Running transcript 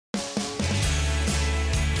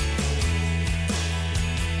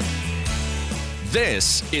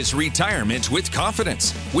This is Retirement with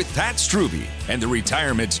Confidence with Pat Strube and the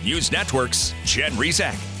Retirement News Network's Jen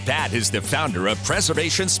Rizak. Pat is the founder of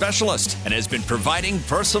Preservation Specialist and has been providing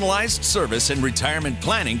personalized service in retirement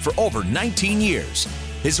planning for over 19 years.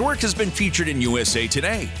 His work has been featured in USA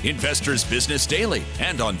Today, Investors Business Daily,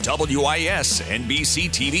 and on WIS NBC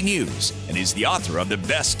TV News, and is the author of the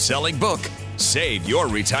best-selling book, Save Your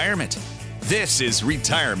Retirement. This is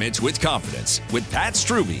Retirement with Confidence with Pat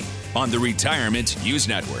Strube on the Retirement News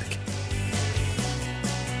Network.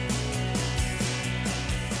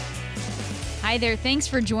 Hi there. Thanks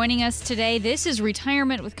for joining us today. This is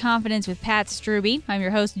Retirement with Confidence with Pat Strube. I'm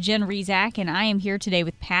your host, Jen Rizak, and I am here today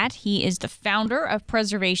with Pat. He is the founder of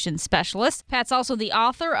Preservation Specialist. Pat's also the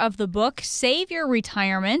author of the book, Save Your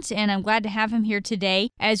Retirement, and I'm glad to have him here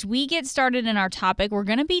today. As we get started in our topic, we're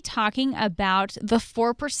going to be talking about the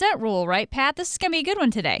 4% rule, right, Pat? This is going to be a good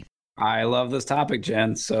one today. I love this topic,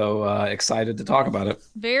 Jen. So excited to talk about it.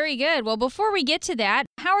 Very good. Well, before we get to that,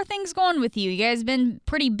 how are things going with you? You guys been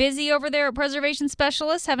pretty busy over there at Preservation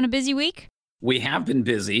Specialist, having a busy week? We have been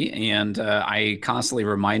busy, and I constantly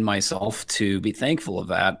remind myself to be thankful of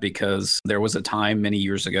that, because there was a time many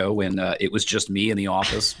years ago when it was just me in the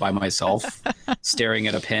office by myself, staring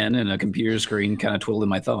at a pen and a computer screen, kind of twiddling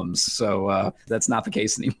my thumbs. So that's not the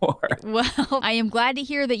case anymore. Well, I am glad to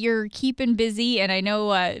hear that you're keeping busy, and I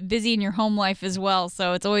know busy in your home life as well.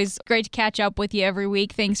 So it's always great to catch up with you every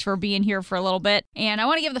week. Thanks for being here for a little bit. And I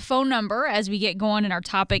want to give the phone number as we get going in our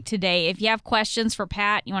topic today. If you have questions for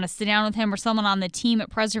Pat, you want to sit down with him or someone on the team at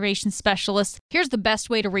Preservation Specialist, here's the best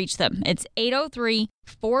way to reach them. It's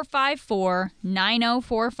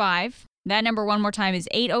 803-454-9045. That number one more time is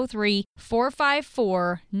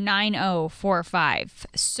 803-454-9045.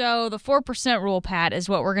 So the 4% rule, Pat, is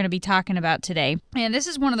what we're going to be talking about today. And this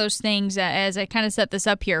is one of those things, as I kind of set this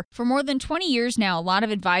up here, for more than 20 years now, a lot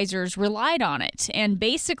of advisors relied on it. And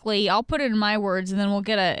basically, I'll put it in my words, and then we'll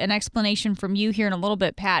get an explanation from you here in a little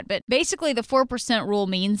bit, Pat. But basically, the 4% rule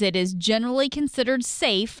means it is generally considered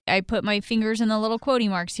safe. I put my fingers in the little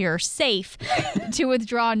quoting marks here, safe, to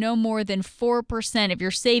withdraw no more than 4% of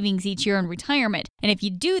your savings each year in retirement. And if you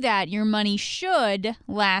do that, your money should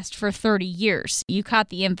last for 30 years. You caught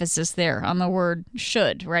the emphasis there on the word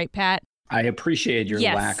should, right, Pat? I appreciate your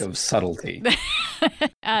lack of subtlety.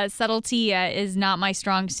 Subtlety is not my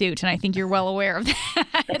strong suit, and I think you're well aware of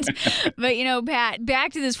that. But, Pat,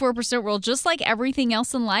 back to this 4% rule, just like everything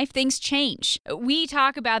else in life, things change. We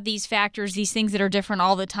talk about these factors, these things that are different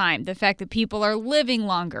all the time. The fact that people are living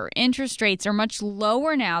longer. Interest rates are much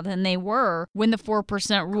lower now than they were when the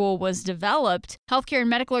 4% rule was developed. Healthcare and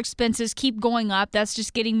medical expenses keep going up. That's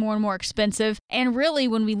just getting more and more expensive. And really,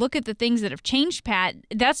 when we look at the things that have changed, Pat,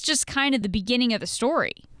 that's just kind of the beginning of the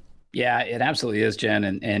story. Yeah, it absolutely is, Jen.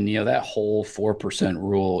 And that whole 4%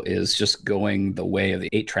 rule is just going the way of the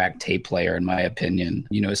 8-track tape player, in my opinion.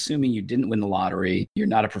 Assuming you didn't win the lottery, you're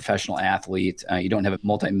not a professional athlete, you don't have a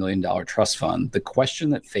multi-million-dollar trust fund. The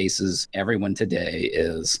question that faces everyone today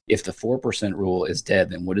is, if the 4% rule is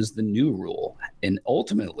dead, then what is the new rule? And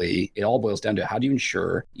ultimately, it all boils down to, how do you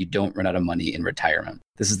ensure you don't run out of money in retirement?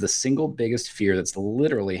 This is the single biggest fear that's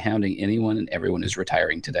literally hounding anyone and everyone who's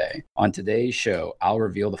retiring today. On today's show, I'll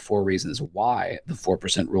reveal the 4 reasons why the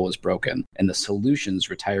 4% rule is broken and the solutions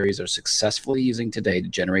retirees are successfully using today to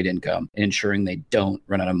generate income and ensuring they don't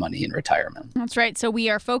run out of money in retirement. That's right. So we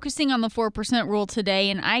are focusing on the 4% rule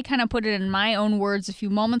today, and I kind of put it in my own words a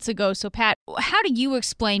few moments ago. So, Pat, how do you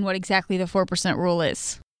explain what exactly the 4% rule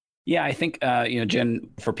is? Yeah, I think, Jen,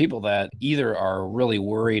 for people that either are really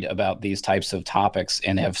worried about these types of topics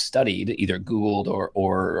and have studied, either Googled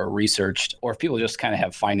or researched, or if people just kind of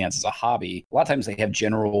have finance as a hobby, a lot of times they have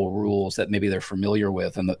general rules that maybe they're familiar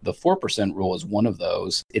with. And the 4% rule is one of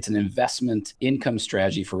those. It's an investment income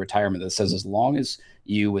strategy for retirement that says as long as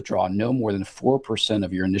you withdraw no more than 4%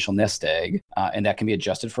 of your initial nest egg, and that can be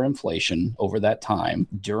adjusted for inflation over that time.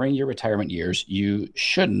 During your retirement years, you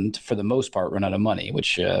shouldn't, for the most part, run out of money,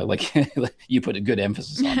 which you put a good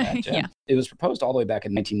emphasis on that, Jen. Yeah. It was proposed all the way back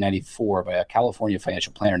in 1994 by a California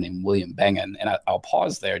financial planner named William Bengen. And I'll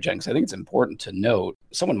pause there, Jen, because I think it's important to note.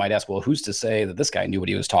 Someone might ask, well, who's to say that this guy knew what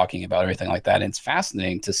he was talking about or anything like that? And it's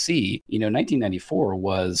fascinating to see, 1994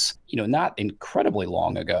 was, not incredibly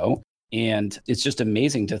long ago. And it's just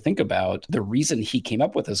amazing to think about. The reason he came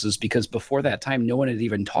up with this is because before that time, no one had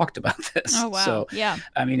even talked about this. Oh, wow. So, yeah.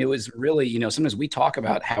 It was really, sometimes we talk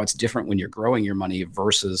about how it's different when you're growing your money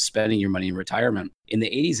versus spending your money in retirement. In the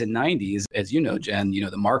 80s and 90s, as you know, Jen,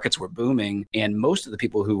 the markets were booming, and most of the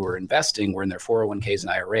people who were investing were in their 401ks and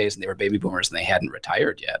IRAs, and they were baby boomers and they hadn't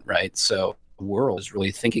retired yet, right? So world is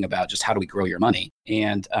really thinking about just how do we grow your money.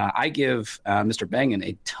 And I give Mr. Bengen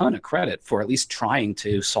a ton of credit for at least trying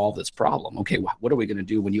to solve this problem. Okay, what are we going to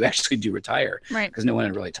do when you actually do retire? Right. Because no one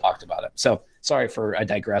had really talked about it. So sorry for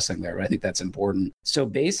digressing there, but I think that's important. So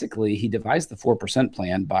basically, he devised the 4%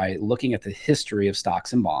 plan by looking at the history of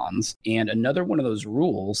stocks and bonds. And another one of those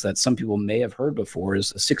rules that some people may have heard before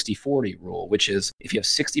is a 60-40 rule, which is if you have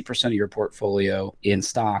 60% of your portfolio in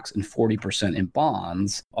stocks and 40% in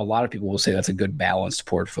bonds, a lot of people will say that's a good balanced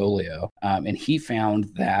portfolio. And he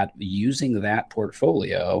found that using that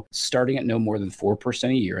portfolio, starting at no more than 4%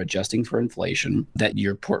 a year, adjusting for inflation, that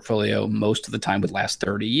your portfolio most of the time would last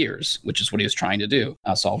 30 years, which is what he was trying to do,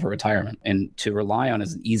 solve for retirement. And to rely on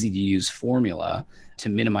is an easy to use formula to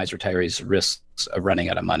minimize retirees' risks of running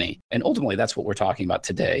out of money. And ultimately, that's what we're talking about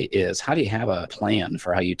today is how do you have a plan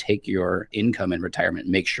for how you take your income in retirement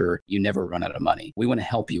and make sure you never run out of money? We want to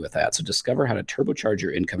help you with that. So discover how to turbocharge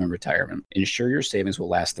your income in retirement. Ensure your savings will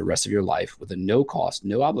last the rest of your life with a no cost,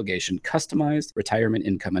 no obligation, customized retirement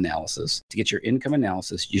income analysis. To get your income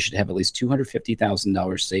analysis, you should have at least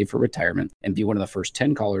 $250,000 saved for retirement and be one of the first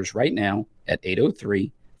 10 callers right now at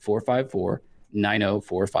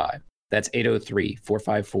 803-454-9045. That's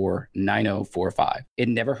 803-454-9045. It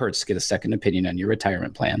never hurts to get a second opinion on your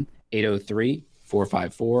retirement plan.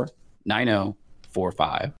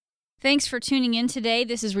 803-454-9045. Thanks for tuning in today.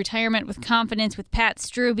 This is Retirement with Confidence with Pat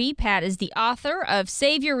Strube. Pat is the author of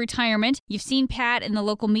Save Your Retirement. You've seen Pat in the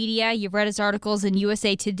local media. You've read his articles in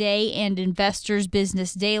USA Today and Investors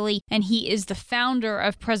Business Daily. And he is the founder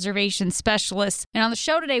of Preservation Specialists. And on the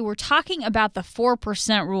show today, we're talking about the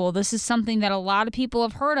 4% rule. This is something that a lot of people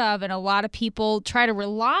have heard of and a lot of people try to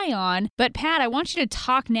rely on. But Pat, I want you to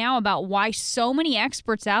talk now about why so many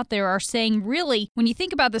experts out there are saying, really, when you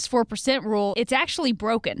think about this 4% rule, it's actually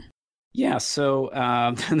broken. Yeah, so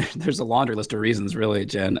there's a laundry list of reasons, really,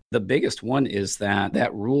 Jen. The biggest one is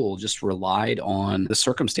that rule just relied on the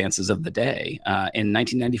circumstances of the day. And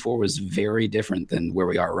 1994 was very different than where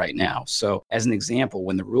we are right now. So as an example,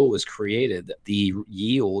 when the rule was created, the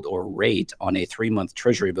yield or rate on a 3-month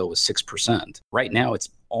treasury bill was 6%. Right now, it's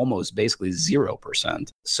almost basically 0%.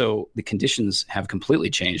 So the conditions have completely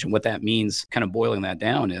changed. And what that means, kind of boiling that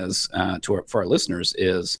down is, for our listeners,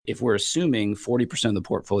 is if we're assuming 40% of the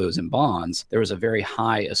portfolio is in bonds, there was a very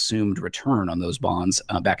high assumed return on those bonds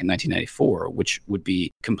back in 1994, which would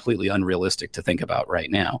be completely unrealistic to think about right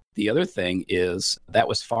now. The other thing is that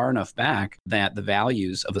was far enough back that the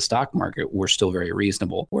values of the stock market were still very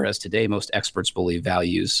reasonable, whereas today most experts believe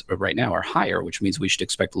values right now are higher, which means we should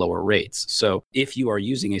expect lower rates. So if you are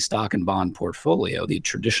using a stock and bond portfolio, the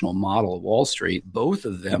traditional model of Wall Street, both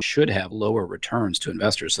of them should have lower returns to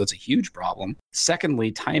investors. So that's a huge problem.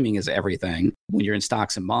 Secondly, timing is everything. When you're in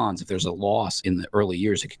stocks and bonds, if there's a loss in the early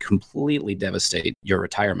years, it could completely devastate your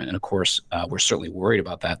retirement. And of course, we're certainly worried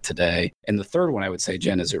about that today. And the third one I would say,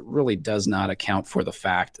 Jen, is it really does not account for the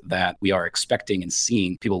fact that we are expecting and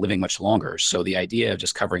seeing people living much longer. So the idea of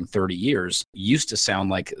just covering 30 years used to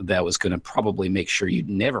sound like that was going to probably make sure you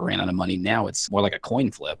never ran out of money. Now it's more like a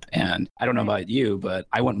coin flip. And I don't know about you, but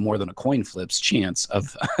I want more than a coin flip's chance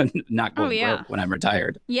of not going broke when I'm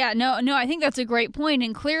retired. Yeah, no, I think that's a great point.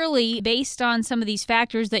 And clearly, based on some of these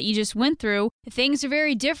factors that you just went through, things are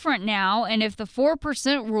very different now. And if the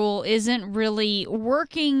 4% rule isn't really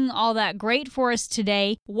working all that great for us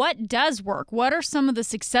today, what does work? What are some of the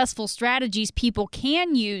successful strategies people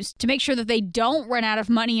can use to make sure that they don't run out of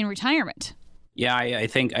money in retirement? Yeah,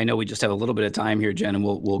 I know we just have a little bit of time here, Jen, and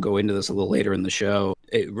we'll go into this a little later in the show.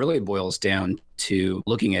 It really boils down to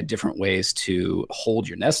looking at different ways to hold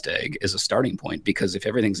your nest egg as a starting point, because if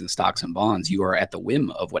everything's in stocks and bonds, you are at the whim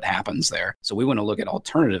of what happens there. So we want to look at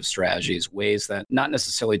alternative strategies, ways that not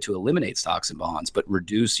necessarily to eliminate stocks and bonds, but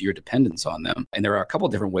reduce your dependence on them. And there are a couple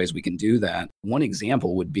of different ways we can do that. One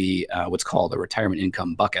example would be what's called the retirement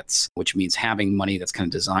income buckets, which means having money that's kind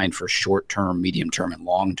of designed for short-term, medium-term, and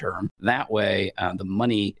long-term. That way, the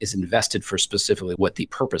money is invested for specifically what the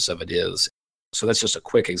purpose of it is. So that's just a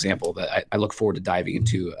quick example that I look forward to diving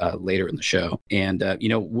into later in the show. And,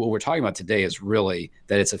 what we're talking about today is really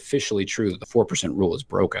that it's officially true that the 4% rule is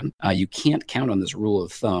broken. You can't count on this rule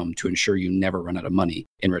of thumb to ensure you never run out of money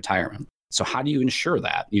in retirement. So how do you ensure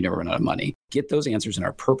that you never run out of money? Get those answers in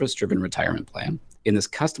our purpose-driven retirement plan. In this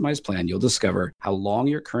customized plan, you'll discover how long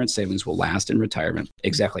your current savings will last in retirement,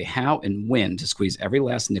 exactly how and when to squeeze every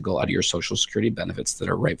last nickel out of your Social Security benefits that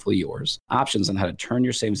are rightfully yours, options on how to turn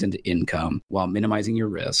your savings into income while minimizing your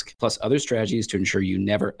risk, plus other strategies to ensure you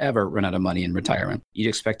never, ever run out of money in retirement. You'd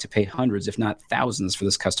expect to pay hundreds, if not thousands, for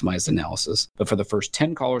this customized analysis. But for the first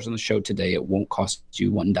 10 callers on the show today, it won't cost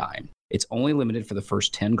you one dime. It's only limited for the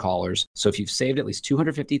first 10 callers. So if you've saved at least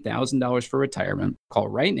 $250,000 for retirement, call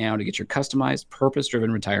right now to get your customized,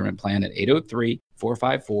 purpose-driven retirement plan at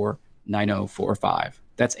 803-454-9045.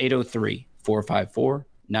 That's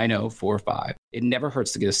 803-454-9045. It never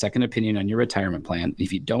hurts to get a second opinion on your retirement plan.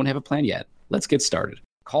 If you don't have a plan yet, let's get started.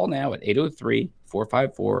 Call now at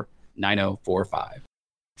 803-454-9045.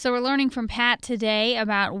 So we're learning from Pat today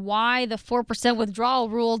about why the 4% withdrawal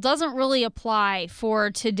rule doesn't really apply for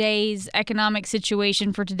today's economic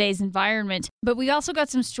situation, for today's environment. But we also got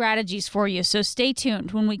some strategies for you, so stay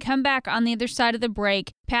tuned. When we come back on the other side of the break,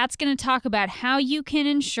 Pat's going to talk about how you can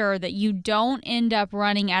ensure that you don't end up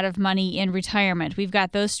running out of money in retirement. We've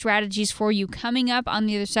got those strategies for you coming up on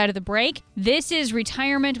the other side of the break. This is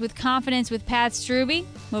Retirement with Confidence with Pat Strubbe.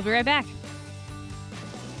 We'll be right back.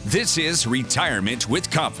 This is Retirement with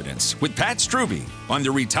Confidence with Pat Strubbe on the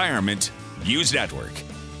Retirement News Network.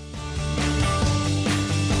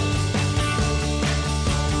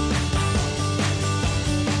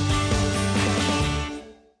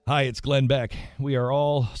 Hi, it's Glenn Beck. We are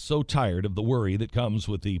all so tired of the worry that comes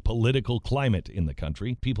with the political climate in the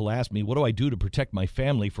country. People ask me, what do I do to protect my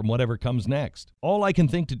family from whatever comes next? All I can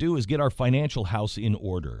think to do is get our financial house in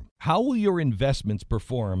order. How will your investments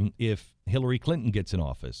perform if Hillary Clinton gets in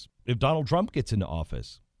office? If Donald Trump gets into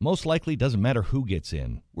office? Most likely doesn't matter who gets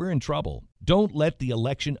in. We're in trouble. Don't let the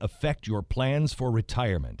election affect your plans for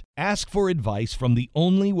retirement. Ask for advice from the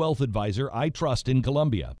only wealth advisor I trust in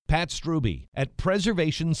Columbia, Pat Strubbe at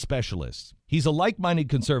Preservation Specialists. He's a like-minded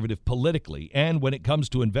conservative politically, and when it comes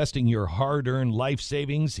to investing your hard-earned life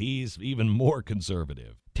savings, he's even more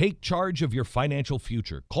conservative. Take charge of your financial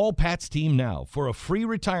future. Call Pat's team now for a free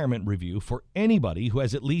retirement review for anybody who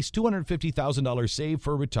has at least $250,000 saved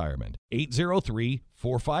for retirement.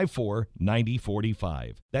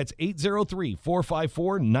 803-454-9045. That's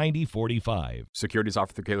 803-454-9045. Securities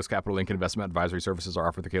offered through Kalis Capital Inc. Investment advisory services are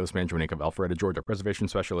offered through Kalis Management Inc. of Alpharetta, Georgia. Preservation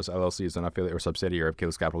Specialists, LLC is an affiliate or subsidiary of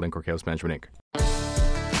Kalis Capital Inc. or Kalis Management Inc.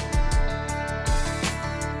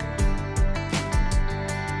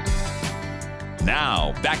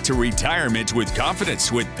 Now, back to Retirement with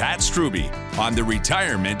Confidence with Pat Strubbe on the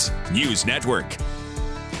Retirement News Network.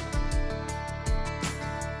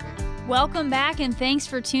 Welcome back, and thanks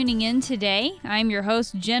for tuning in today. I'm your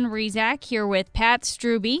host, Jen Rezac, here with Pat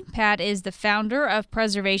Strubbe. Pat is the founder of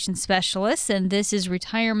Preservation Specialists, and this is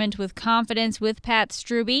Retirement with Confidence with Pat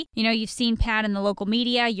Strubbe. You know, you've seen Pat in the local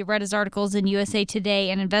media. You read his articles in USA Today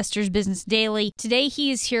and Investors Business Daily. Today,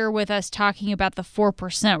 he is here with us talking about the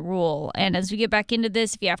 4% rule. And as we get back into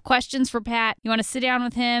this, if you have questions for Pat, you want to sit down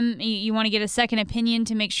with him, you want to get a second opinion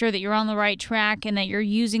to make sure that you're on the right track and that you're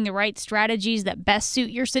using the right strategies that best suit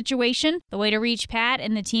your situation, the way to reach Pat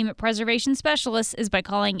and the team at Preservation Specialists is by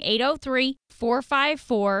calling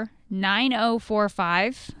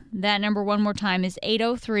 803-454-9045. That number one more time is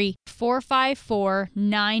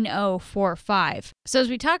 803-454-9045. So as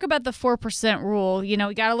we talk about the 4% rule, you know,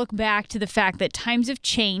 we got to look back to the fact that times have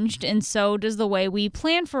changed, and so does the way we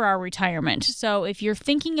plan for our retirement. So if you're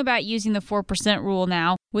thinking about using the 4% rule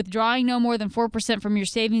now, withdrawing no more than 4% from your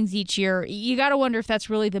savings each year, you got to wonder if that's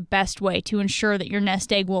really the best way to ensure that your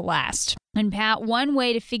nest egg will last. And Pat, one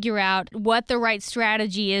way to figure out what the right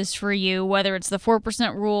strategy is for you, whether it's the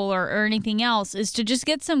 4% rule or anything else, is to just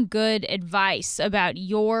get some good advice about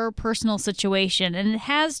your personal situation. And it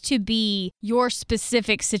has to be your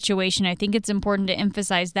specific situation. I think it's important to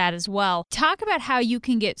emphasize that as well. Talk about how you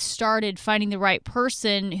can get started finding the right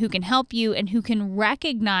person who can help you and who can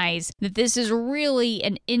recognize that this is really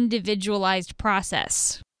an individualized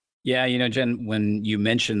process. Yeah, you know, Jen, when you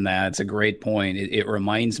mentioned that, it's a great point. It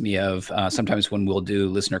reminds me of sometimes when we'll do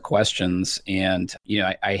listener questions, and, you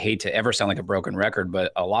know, I hate to ever sound like a broken record,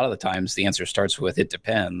 but a lot of the times the answer starts with "it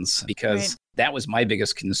depends," because that was my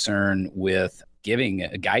biggest concern with giving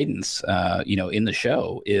guidance, in the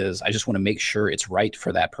show, is I just want to make sure it's right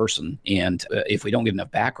for that person. And if we don't get enough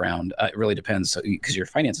background, it really depends, because your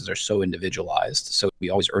finances are so individualized. So we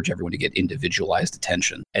always urge everyone to get individualized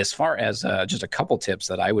attention. As far as just a couple tips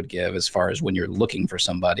that I would give, as far as when you're looking for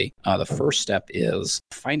somebody, the first step is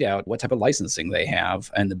find out what type of licensing they have.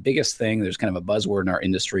 And the biggest thing, there's kind of a buzzword in our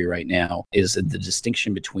industry right now, is the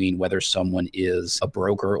distinction between whether someone is a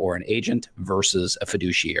broker or an agent versus a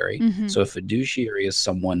fiduciary. Mm-hmm. So a fiduciary fiduciary is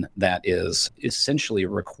someone that is essentially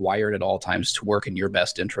required at all times to work in your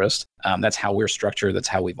best interest. That's how we're structured. That's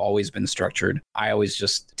how we've always been structured. I always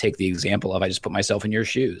just take the example of I just put myself in your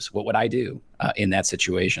shoes. What would I do in that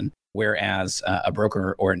situation? Whereas a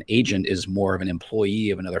broker or an agent is more of an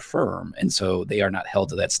employee of another firm. And so they are not held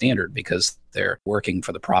to that standard because they're working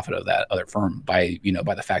for the profit of that other firm by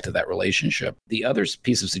the fact of that relationship. The other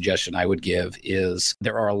piece of suggestion I would give is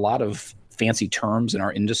there are a lot of fancy terms in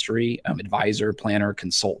our industry, advisor, planner,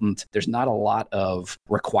 consultant. There's not a lot of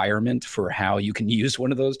requirement for how you can use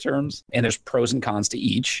one of those terms. And there's pros and cons to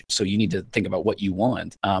each. So you need to think about what you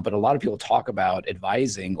want. But a lot of people talk about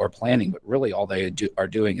advising or planning, but really all they are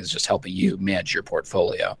doing is just helping you manage your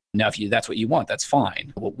portfolio. Now, if that's what you want, that's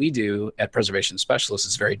fine. What we do at Preservation Specialists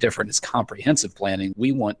is very different. It's comprehensive planning.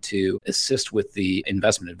 We want to assist with the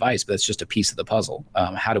investment advice, but that's just a piece of the puzzle.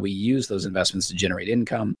 How do we use those investments to generate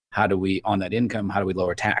income? How do we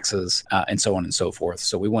lower taxes, and so on and so forth.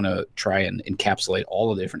 So we want to try and encapsulate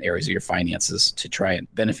all the different areas of your finances to try and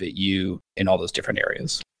benefit you in all those different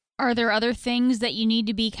areas. Are there other things that you need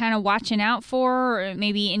to be kind of watching out for, or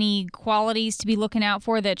maybe any qualities to be looking out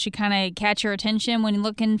for that should kind of catch your attention when you're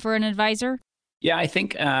looking for an advisor? Yeah, I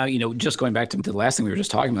think, just going back to the last thing we were just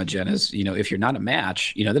talking about, Jen, is, if you're not a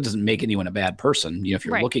match, that doesn't make anyone a bad person. If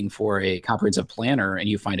you're looking for a comprehensive planner and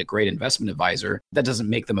you find a great investment advisor, that doesn't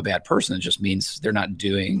make them a bad person. It just means they're not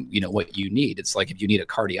doing, what you need. It's like if you need a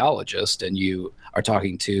cardiologist and you are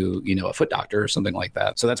talking to, a foot doctor or something like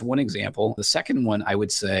that. So that's one example. The second one, I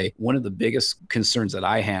would say, one of the biggest concerns that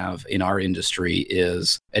I have in our industry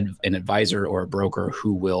is an advisor or a broker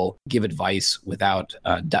who will give advice without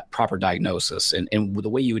proper diagnosis. And the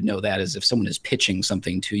way you would know that is if someone is pitching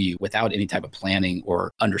something to you without any type of planning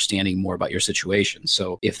or understanding more about your situation.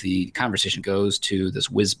 So if the conversation goes to this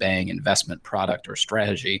whiz-bang investment product or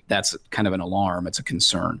strategy, that's kind of an alarm. It's a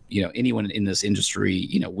concern. Anyone in this industry,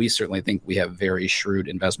 we certainly think we have very shrewd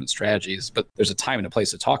investment strategies, but there's a time and a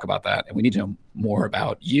place to talk about that. And we need to know more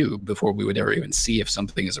about you before we would ever even see if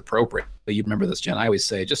something is appropriate. But you remember this, Jen, I always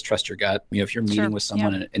say, just trust your gut. If you're meeting with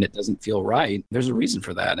someone and it doesn't feel right, there's a reason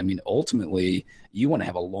for that. Ultimately, you want to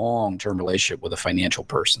have a long-term relationship with a financial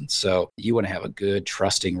person. So you want to have a good,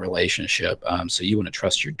 trusting relationship. So you want to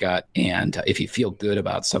trust your gut. And if you feel good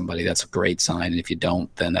about somebody, that's a great sign. And if you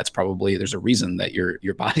don't, then that's probably, there's a reason that your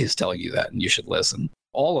body is telling you that and you should listen.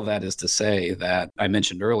 All of that is to say that I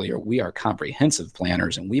mentioned earlier, we are comprehensive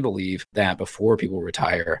planners, and we believe that before people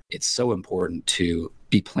retire, it's so important to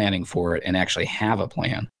be planning for it and actually have a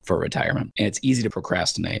plan for retirement. And it's easy to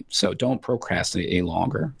procrastinate. So don't procrastinate any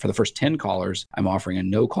longer. For the first 10 callers, I'm offering a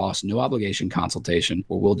no-cost, no-obligation consultation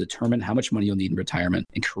where we'll determine how much money you'll need in retirement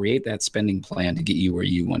and create that spending plan to get you where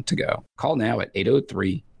you want to go. Call now at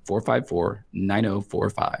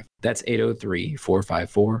 803-454-9045. That's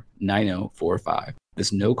 803-454-9045.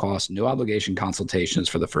 This no-cost, no-obligation consultation is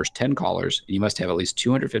for the first 10 callers, and you must have at least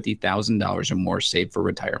 $250,000 or more saved for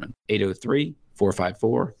retirement.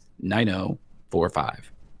 803-454-9045.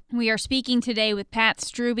 We are speaking today with Pat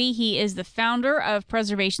Strube. He is the founder of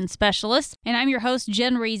Preservation Specialists, and I'm your host,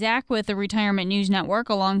 Jen Rezac, with the Retirement News Network,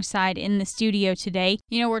 alongside in the studio today.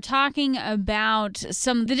 We're talking about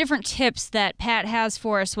some of the different tips that Pat has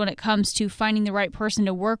for us when it comes to finding the right person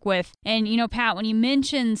to work with. And, Pat, when you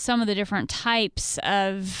mentioned some of the different types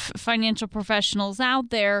of financial professionals out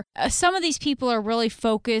there, some of these people are really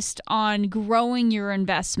focused on growing your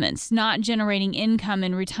investments, not generating income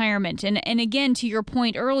in retirement. And again, to your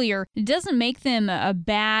point earlier, it doesn't make them a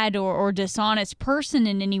bad or dishonest person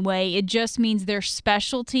in any way. It just means their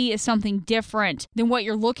specialty is something different than what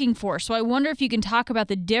you're looking for. So I wonder if you can talk about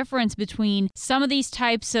the difference between some of these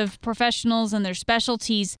types of professionals and their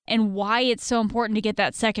specialties and why it's so important to get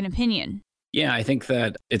that second opinion. Yeah, I think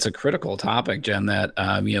that it's a critical topic, Jen, that,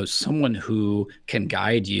 someone who can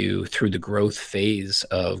guide you through the growth phase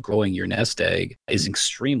of growing your nest egg is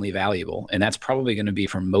extremely valuable. And that's probably going to be,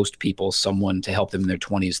 for most people, someone to help them in their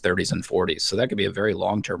 20s, 30s, and 40s. So that could be a very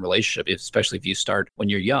long-term relationship, especially if you start when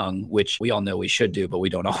you're young, which we all know we should do, but we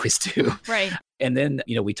don't always do. Right. And then,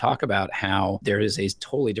 we talk about how there is a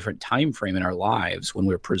totally different time frame in our lives when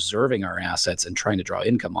we're preserving our assets and trying to draw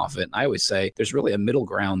income off of it. And I always say there's really a middle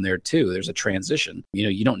ground there too. There's a transition.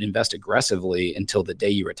 You don't invest aggressively until the day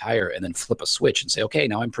you retire and then flip a switch and say, okay,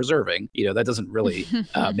 now I'm preserving. That doesn't really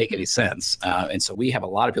make any sense. And so we have a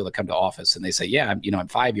lot of people that come to office and they say, yeah, I'm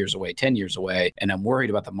 5 years away, 10 years away, and I'm worried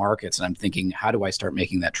about the markets. And I'm thinking, how do I start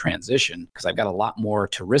making that transition? Because I've got a lot more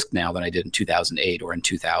to risk now than I did in 2008 or in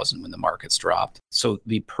 2000 when the markets dropped. left. So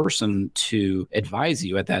the person to advise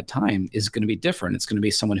you at that time is going to be different. It's going to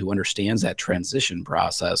be someone who understands that transition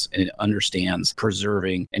process and understands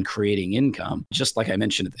preserving and creating income. Just like I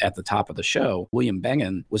mentioned at the top of the show, William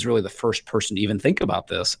Bengen was really the first person to even think about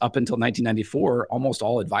this. Up until 1994, almost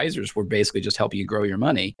all advisors were basically just helping you grow your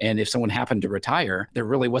money. And if someone happened to retire, there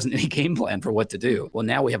really wasn't any game plan for what to do. Well,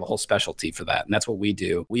 now we have a whole specialty for that. And that's what we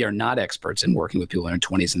do. We are not experts in working with people in their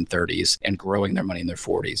 20s and 30s and growing their money in their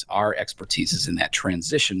 40s. Our expertise is in that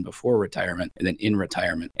transition before retirement and then in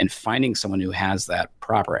retirement. And finding someone who has that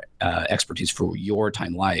proper expertise for your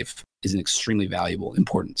time life is an extremely valuable,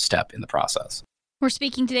 important step in the process. We're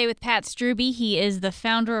speaking today with Pat Strube. He is the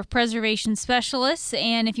founder of Preservation Specialists.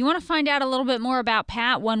 And if you want to find out a little bit more about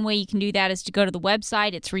Pat, one way you can do that is to go to the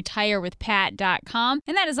website. It's retirewithpat.com.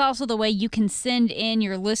 And that is also the way you can send in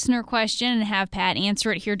your listener question and have Pat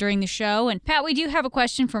answer it here during the show. And Pat, we do have a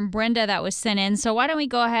question from Brenda that was sent in. So why don't we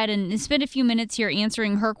go ahead and spend a few minutes here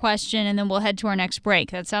answering her question, and then we'll head to our next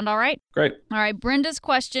break. That sound all right? Great. All right, Brenda's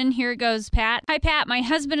question. Here it goes, Pat. Hi, Pat. My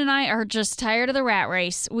husband and I are just tired of the rat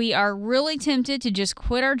race. We are really tempted to just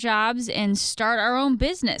quit our jobs and start our own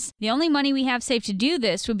business. The only money we have saved to do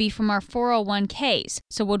this would be from our 401ks.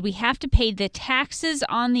 So would we have to pay the taxes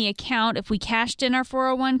on the account if we cashed in our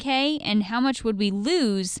 401k? And how much would we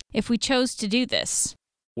lose if we chose to do this?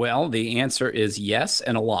 Well, the answer is yes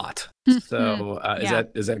and a lot. So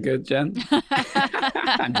is that good, Jen?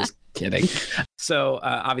 I'm just kidding. So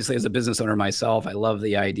obviously, as a business owner myself, I love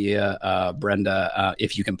the idea, Brenda,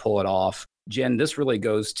 if you can pull it off. Jen, this really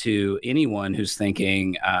goes to anyone who's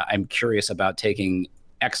thinking, I'm curious about taking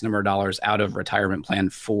X number of dollars out of retirement plan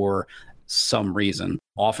for some reason.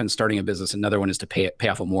 Often starting a business, another one is to pay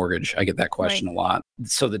off a mortgage. I get that question a lot.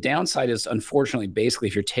 So the downside is, unfortunately, basically,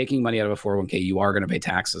 if you're taking money out of a 401k, you are going to pay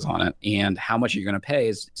taxes on it. And how much you're going to pay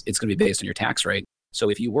it's going to be based on your tax rate. So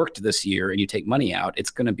if you worked this year and you take money out,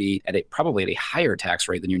 it's going to be probably at a higher tax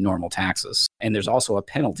rate than your normal taxes. And there's also a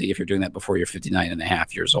penalty if you're doing that before you're 59 and a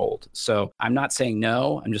half years old. So I'm not saying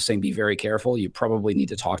no. I'm just saying be very careful. You probably need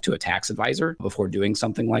to talk to a tax advisor before doing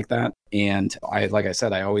something like that. And like I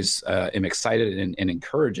said, I always am excited and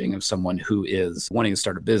encouraging of someone who is wanting to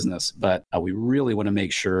start a business. But we really want to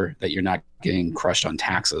make sure that you're not getting crushed on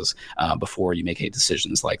taxes before you make any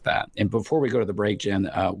decisions like that. And before we go to the break, Jen,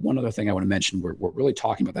 one other thing I want to mention, we're really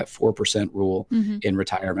talking about that 4% rule in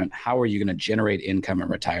retirement. How are you going to generate income in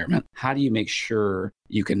retirement? How do you make sure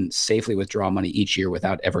you can safely withdraw money each year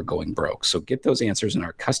without ever going broke? So get those answers in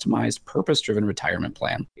our customized, purpose-driven retirement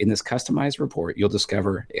plan. In this customized report, you'll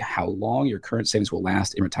discover how long your current savings will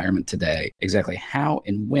last in retirement today, exactly how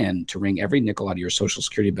and when to wring every nickel out of your Social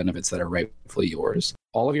Security benefits that are rightfully yours,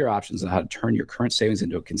 all of your options on how to turn your current savings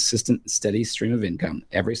into a consistent, steady stream of income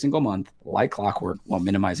every single month, like clockwork, while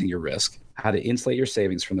minimizing your risk, how to insulate your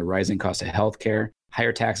savings from the rising cost of healthcare,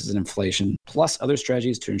 higher taxes and inflation, plus other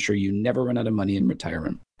strategies to ensure you never run out of money in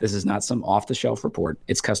retirement. This is not some off-the-shelf report.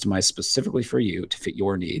 It's customized specifically for you to fit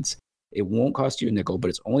your needs. It won't cost you a nickel, but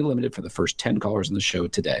it's only limited for the first 10 callers on the show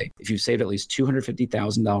today. If you've saved at least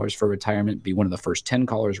 $250,000 for retirement, be one of the first 10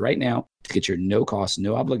 callers right now to get your no-cost,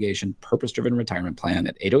 no-obligation, purpose-driven retirement plan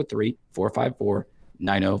at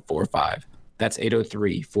 803-454-9045. That's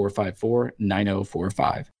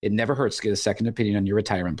 803-454-9045. It never hurts to get a second opinion on your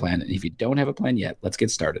retirement plan. And if you don't have a plan yet, let's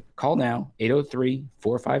get started. Call now,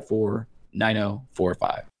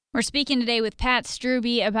 803-454-9045. We're speaking today with Pat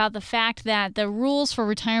Strube about the fact that the rules for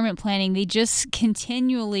retirement planning, they just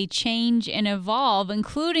continually change and evolve,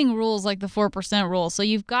 including rules like the 4% rule. So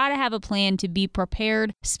you've got to have a plan to be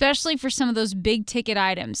prepared, especially for some of those big ticket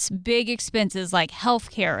items, big expenses like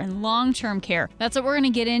healthcare and long-term care. That's what we're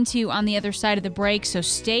going to get into on the other side of the break. So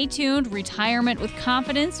stay tuned. Retirement with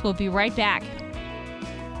Confidence. We'll be right back.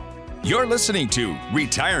 You're listening to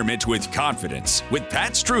Retirement with Confidence with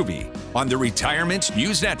Pat Strube on the Retirement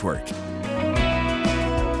News Network.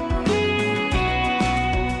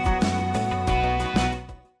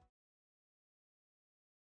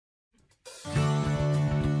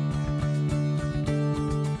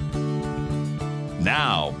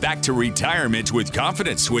 Now, back to Retirement with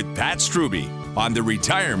Confidence with Pat Strube on the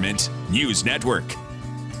Retirement News Network.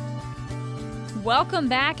 Welcome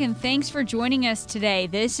back, and thanks for joining us today.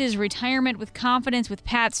 This is Retirement with Confidence with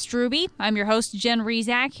Pat Strube. I'm your host, Jen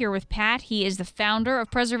Rezac, here with Pat. He is the founder of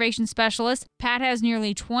Preservation Specialists. Pat has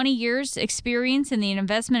nearly 20 years' experience in the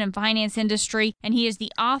investment and finance industry, and he is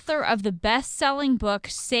the author of the best-selling book,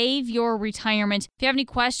 Save Your Retirement. If you have any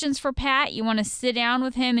questions for Pat, you want to sit down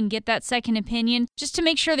with him and get that second opinion, just to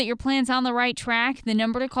make sure that your plan's on the right track, the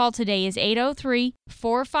number to call today is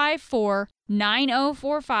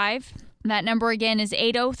 803-454-9045. That number again is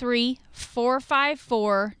 803-454-9045.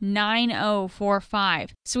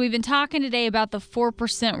 833-454-9045. So we've been talking today about the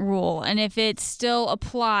 4% rule and if it still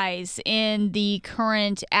applies in the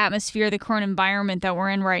current atmosphere, the current environment that we're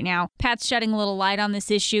in right now. Pat's shedding a little light on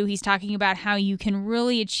this issue. He's talking about how you can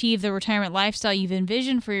really achieve the retirement lifestyle you've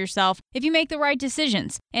envisioned for yourself if you make the right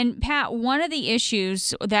decisions. And Pat, one of the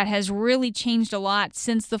issues that has really changed a lot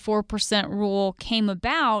since the 4% rule came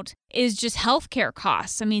about is just healthcare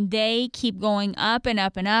costs. I mean, they keep going up and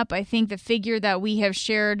up and up. I think the figure that we have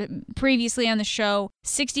shared previously on the show,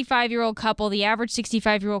 65-year-old couple, the average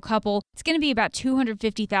 65-year-old couple, it's going to be about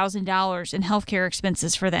 $250,000 in healthcare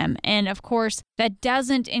expenses for them. And of course, that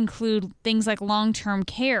doesn't include things like long-term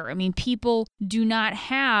care. I mean, people do not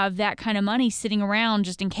have that kind of money sitting around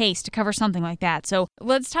just in case to cover something like that. So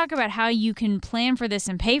let's talk about how you can plan for this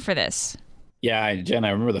and pay for this. Yeah, Jen,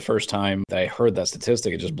 I remember the first time that I heard that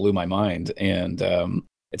statistic, it just blew my mind. And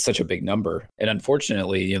it's such a big number. And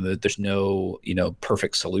unfortunately, there's no,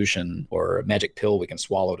 perfect solution or magic pill we can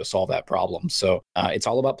swallow to solve that problem. So it's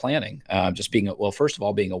all about planning. Just first of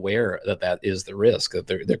all, being aware that is the risk, that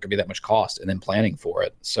there could be that much cost, and then planning for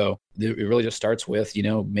it. So it really just starts with,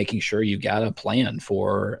 making sure you've got a plan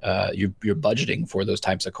for your budgeting for those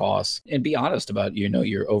types of costs, and be honest about,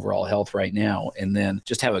 your overall health right now. And then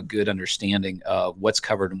just have a good understanding of what's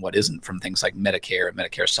covered and what isn't from things like Medicare and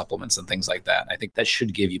Medicare supplements and things like that. I think that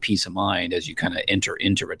should give you peace of mind as you kind of enter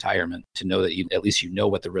into retirement, to know that at least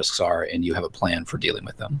what the risks are and you have a plan for dealing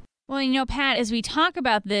with them. Well, Pat, as we talk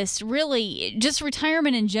about this, really, just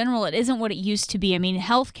retirement in general, it isn't what it used to be. I mean,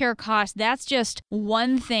 healthcare costs, that's just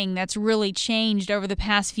one thing that's really changed over the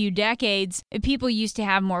past few decades. People used to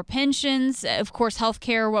have more pensions. Of course,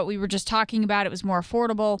 healthcare, what we were just talking about, it was more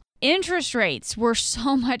affordable. Interest rates were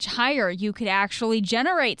so much higher. You could actually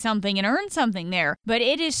generate something and earn something there. But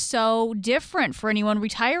it is so different for anyone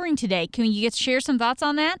retiring today. Can you share some thoughts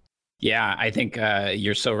on that? Yeah, I think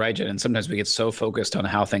you're so right, Jen. And sometimes we get so focused on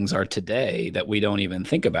how things are today that we don't even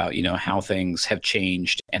think about, how things have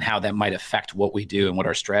changed and how that might affect what we do and what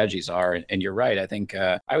our strategies are. And you're right. I think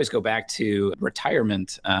I always go back to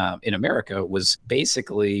retirement in America was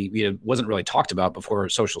basically, wasn't really talked about before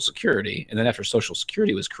Social Security. And then after Social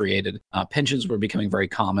Security was created, pensions were becoming very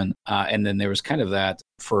common. And then there was kind of that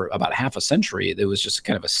for about half a century, there was just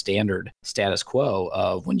kind of a standard status quo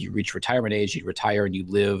of when you reach retirement age, you retire and you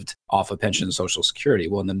lived off of pension and Social Security.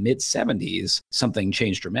 Well, in the mid 70s, something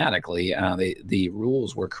changed dramatically. The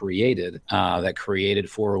rules were created that created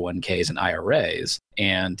 401ks and IRAs.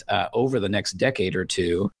 And over the next decade or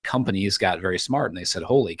two, companies got very smart and they said,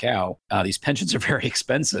 holy cow, these pensions are very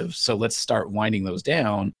expensive. So let's start winding those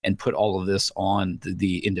down and put all of this on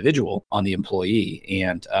the individual, on the employee.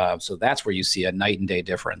 And so that's where you see a night and day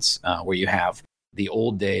difference, where you have the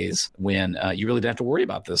old days when you really didn't have to worry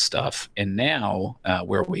about this stuff. And now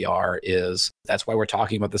where we are is, that's why we're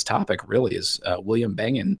talking about this topic really, is William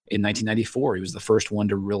Bengen in 1994. He was the first one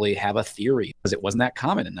to really have a theory, because it wasn't that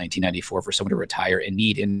common in 1994 for someone to retire and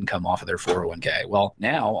need income off of their 401k. Well,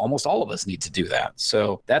 now almost all of us need to do that.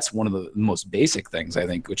 So that's one of the most basic things, I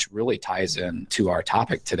think, which really ties in to our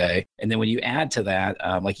topic today. And then when you add to that,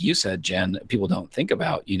 like you said, Jen, people don't think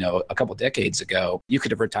about, a couple decades ago, you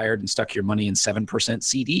could have retired and stuck your money in 7%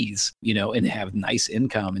 CDs, and have nice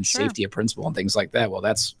income and safety of principal and things like that. Well,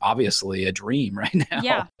 that's obviously a dream right now.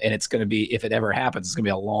 Yeah. And it's going to be, if it ever happens, it's going to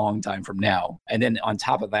be a long time from now. And then on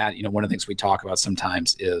top of that, one of the things we talk about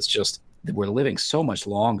sometimes is just we're living so much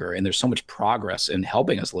longer, and there's so much progress in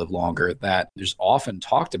helping us live longer that there's often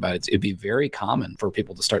talked about it'd be very common for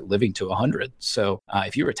people to start living to 100. So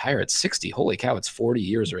if you retire at 60, holy cow, it's 40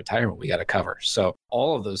 years of retirement we got to cover. So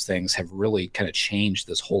all of those things have really kind of changed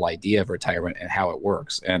this whole idea of retirement and how it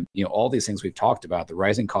works. And, all these things we've talked about, the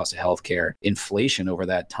rising cost of healthcare, inflation over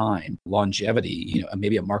that time, longevity,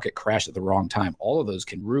 maybe a market crash at the wrong time, all of those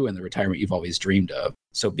can ruin the retirement you've always dreamed of.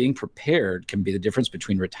 So being prepared can be the difference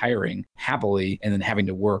between retiring happily and then having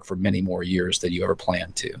to work for many more years than you ever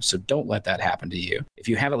planned to. So don't let that happen to you. If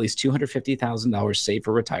you have at least $250,000 saved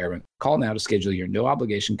for retirement, call now to schedule your no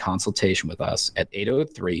obligation consultation with us at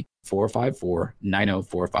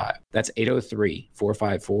 803-454-9045. That's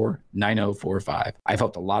 803-454-9045. I've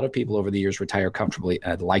helped a lot of people over the years retire comfortably,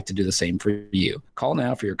 and I'd like to do the same for you. Call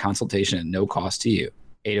now for your consultation at no cost to you.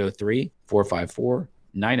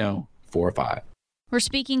 803-454-9045. We're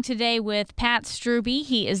speaking today with Pat Strube.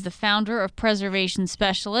 He is the founder of Preservation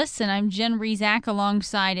Specialists, and I'm Jen Rezac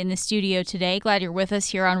alongside in the studio today. Glad you're with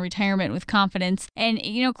us here on Retirement with Confidence. And,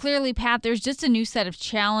 clearly, Pat, there's just a new set of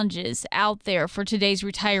challenges out there for today's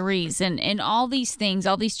retirees, and all these things,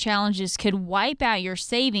 all these challenges could wipe out your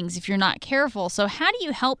savings if you're not careful. So how do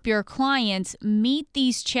you help your clients meet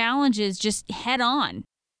these challenges just head on?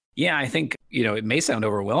 Yeah, I think, it may sound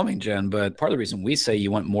overwhelming, Jen, but part of the reason we say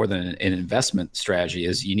you want more than an investment strategy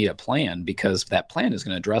is you need a plan, because that plan is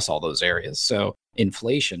going to address all those areas. So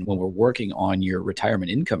inflation, when we're working on your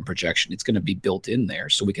retirement income projection, it's going to be built in there.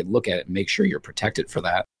 So we can look at it and make sure you're protected for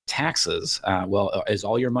that. Taxes, is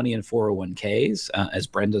all your money in 401ks, as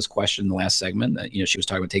Brenda's question in the last segment, that, she was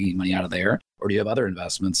talking about taking money out of there, or do you have other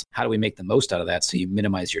investments? How do we make the most out of that so you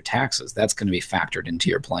minimize your taxes? That's going to be factored into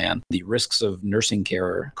your plan. The risks of nursing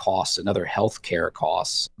care costs and other health care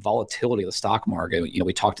costs, volatility of the stock market.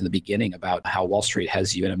 We talked in the beginning about how Wall Street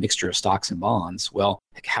has you in a mixture of stocks and bonds. Well,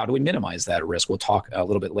 how do we minimize that risk? We'll talk a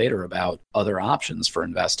little bit later about other options for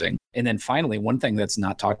investing. And then finally, one thing that's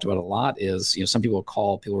not talked about a lot is, some people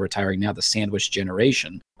call people retiring now the sandwich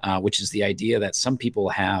generation, which is the idea that some people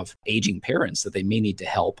have aging parents that they may need to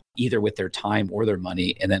help either with their time or their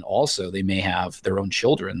money. And then also they may have their own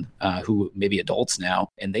children who may be adults now,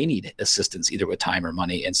 and they need assistance either with time or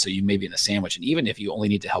money. And so you may be in a sandwich. And even if you only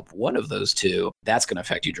need to help one of those two, that's going to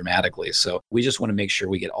affect you dramatically. So we just want to make sure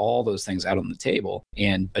we get all those things out on the table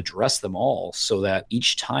and address them all, so that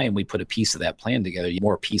each time we put a piece of that plan together, you have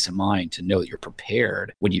more peace of mind to know that you're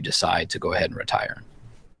prepared when you decide to go ahead and retire.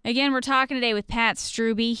 Again, we're talking today with Pat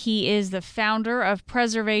Strube. He is the founder of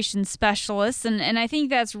Preservation Specialists, and I think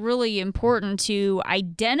that's really important to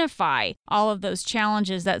identify all of those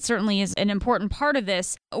challenges. That certainly is an important part of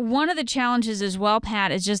this. One of the challenges as well,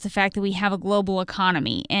 Pat, is just the fact that we have a global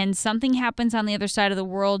economy, and something happens on the other side of the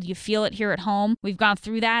world. You feel it here at home. We've gone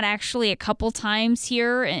through that actually a couple times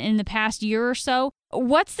here in the past year or so.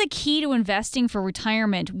 What's the key to investing for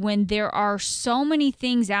retirement when there are so many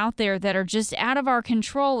things out there that are just out of our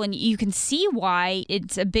control? And you can see why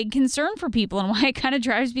it's a big concern for people and why it kind of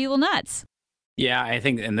drives people nuts. Yeah, I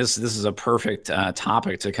think, and this is a perfect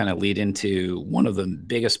topic to kind of lead into one of the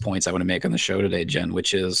biggest points I want to make on the show today, Jen,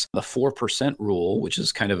 which is the 4% rule, which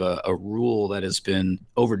is kind of a rule that has been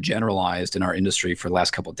overgeneralized in our industry for the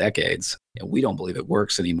last couple of decades. And we don't believe it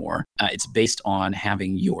works anymore. It's based on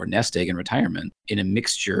having your nest egg in retirement in a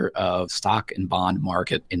mixture of stock and bond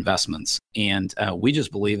market investments. And we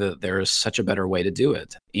just believe that there is such a better way to do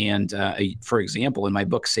it. And for example, in my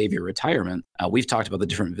book, Save Your Retirement, we've talked about the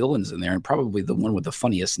different villains in there. And probably the one with the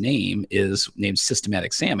funniest name is named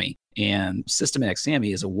Systematic Sammy. And Systematic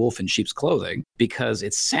Sammy is a wolf in sheep's clothing because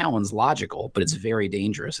it sounds logical, but it's very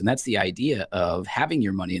dangerous. And that's the idea of having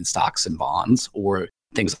your money in stocks and bonds, or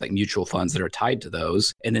things like mutual funds that are tied to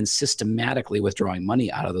those, and then systematically withdrawing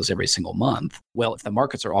money out of those every single month. Well, if the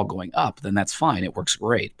markets are all going up, then that's fine. It works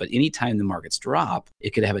great. But anytime the markets drop, it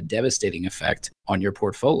could have a devastating effect on your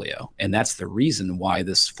portfolio. And that's the reason why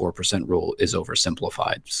this 4% rule is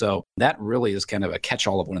oversimplified. So that really is kind of a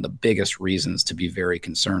catch-all of one of the biggest reasons to be very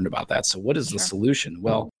concerned about that. So what is the solution?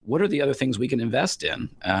 Well, what are the other things we can invest in?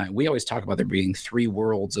 We always talk about there being three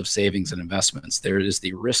worlds of savings and investments. There is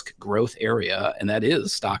the risk growth area, and that is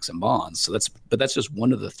stocks and bonds. So that's just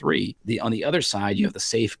one of the three. On the other side, you have the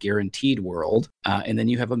safe guaranteed world, and then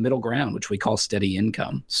you have a middle ground, which we call steady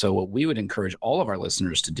income. So what we would encourage all of our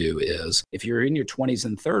listeners to do is, if you're in your 20s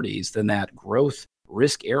and 30s, then that growth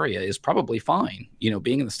risk area is probably fine,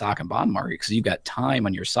 being in the stock and bond market, because you've got time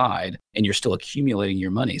on your side and you're still accumulating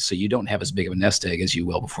your money. So you don't have as big of a nest egg as you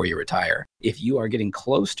will before you retire. If you are getting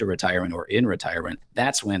close to retirement or in retirement,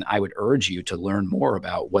 that's when I would urge you to learn more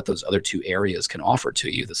about what those other two areas can offer to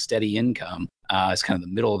you. The steady income is kind of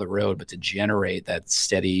the middle of the road, but to generate that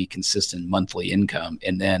steady, consistent monthly income.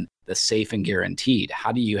 And then the safe and guaranteed.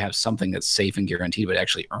 How do you have something that's safe and guaranteed, but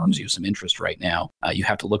actually earns you some interest right now? You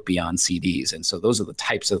have to look beyond CDs. And so those are the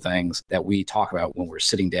types of things that we talk about when we're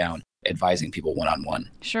sitting down advising people one-on-one.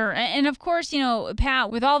 Sure. And of course, Pat,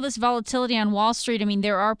 with all this volatility on Wall Street,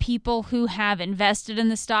 there are people who have invested in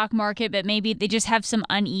the stock market, but maybe they just have some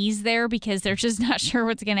unease there because they're just not sure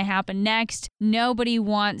what's going to happen next. Nobody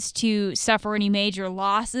wants to suffer any major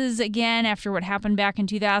losses again after what happened back in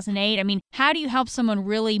 2008. How do you help someone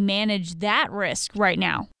really manage that risk right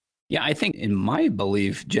now? Yeah, I think in my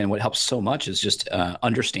belief, Jen, what helps so much is just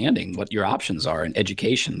understanding what your options are and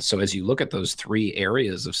education. So as you look at those three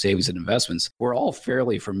areas of savings and investments, we're all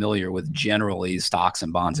fairly familiar with generally stocks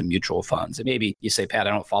and bonds and mutual funds. And maybe you say, Pat,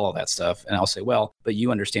 I don't follow that stuff. And I'll say, well, but you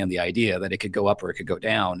understand the idea that it could go up or it could go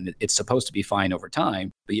down. And it's supposed to be fine over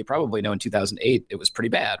time. But you probably know in 2008, it was pretty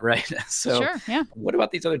bad, right? So sure, yeah. What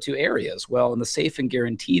about these other two areas? Well, on the safe and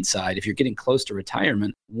guaranteed side, if you're getting close to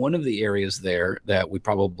retirement, one of the areas there that we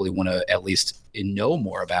probably want want to at least know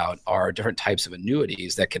more about are different types of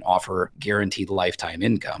annuities that can offer guaranteed lifetime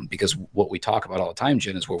income. Because what we talk about all the time,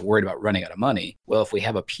 Jen, is we're worried about running out of money. Well, if we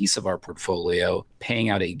have a piece of our portfolio paying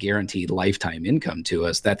out a guaranteed lifetime income to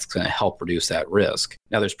us, that's going to help reduce that risk.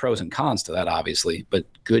 Now, there's pros and cons to that, obviously, but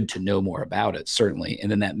good to know more about it, certainly. And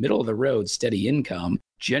then that middle of the road, steady income,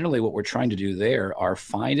 generally what we're trying to do there are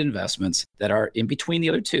find investments that are in between the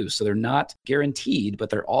other two. So they're not guaranteed,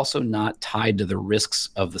 but they're also not tied to the risks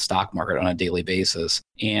of the stock market on a daily basis.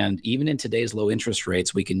 And even in today's low interest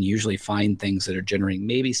rates, we can usually find things that are generating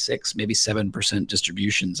maybe 6, maybe 7%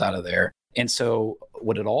 distributions out of there. And so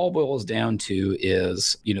what it all boils down to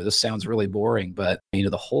is, this sounds really boring, but,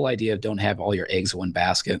 the whole idea of don't have all your eggs in one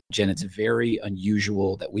basket. Jen, it's very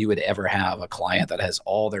unusual that we would ever have a client that has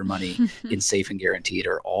all their money in safe and guaranteed,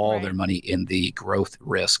 or all their money in the growth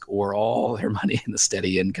risk, or all their money in the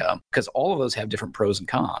steady income, because all of those have different pros and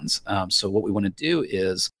cons. So what we want to do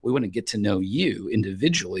is we want to get to know you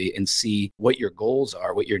individually and see what your goals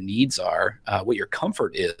are, what your needs are, what your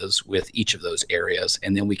comfort is with each of those areas.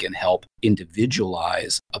 And then we can help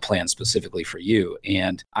individualize a plan specifically for you.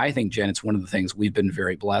 And I think, Jen, it's one of the things we've been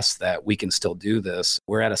very blessed that we can still do this.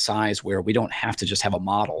 We're at a size where we don't have to just have a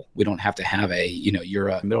model. We don't have to have you're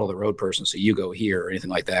a middle of the road person, so you go here or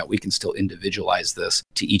anything like that. We can still individualize this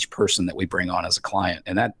to each person that we bring on as a client.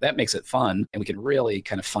 And that makes it fun. And we can really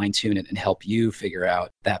kind of fine tune it and help you figure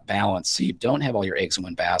out that balance. So you don't have all your eggs in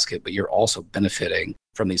one basket, but you're also benefiting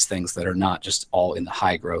from these things that are not just all in the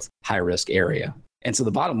high growth, high risk area. And so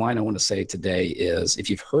the bottom line I want to say today is, if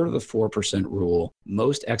you've heard of the 4% rule,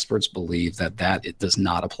 most experts believe that it does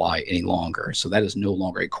not apply any longer. So that is no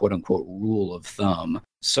longer a quote unquote rule of thumb.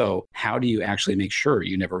 So how do you actually make sure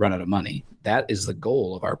you never run out of money? That is the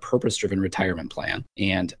goal of our purpose-driven retirement plan.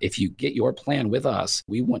 And if you get your plan with us,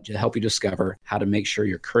 we want to help you discover how to make sure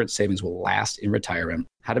your current savings will last in retirement,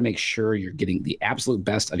 how to make sure you're getting the absolute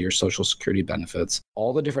best out of your Social Security benefits,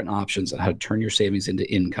 all the different options on how to turn your savings into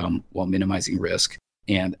income while minimizing risk,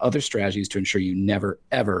 and other strategies to ensure you never,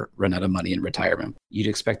 ever run out of money in retirement. You'd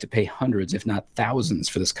expect to pay hundreds, if not thousands,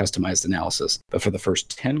 for this customized analysis. But for the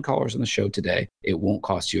first 10 callers on the show today, it won't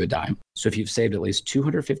cost you a dime. So if you've saved at least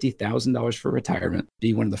 $250,000 for retirement,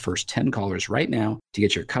 be one of the first 10 callers right now to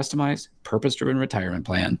get your customized, purpose-driven retirement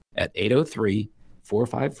plan at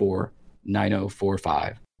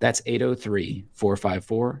 803-454-9045. That's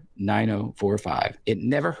 803-454-9045. It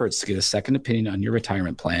never hurts to get a second opinion on your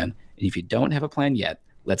retirement plan. And if you don't have a plan yet,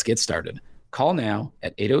 let's get started. Call now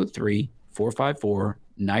at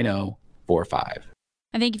 803-454-9045.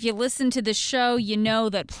 I think if you listen to the show, you know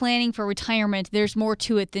that planning for retirement, there's more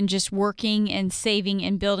to it than just working and saving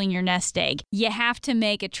and building your nest egg. You have to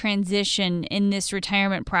make a transition in this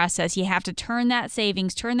retirement process. You have to turn that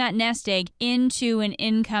savings, turn that nest egg into an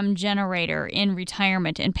income generator in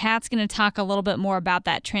retirement. And Pat's going to talk a little bit more about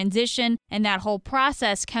that transition and that whole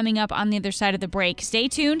process coming up on the other side of the break. Stay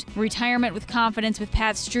tuned. Retirement with Confidence with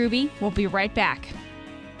Pat Strubbe. We'll be right back.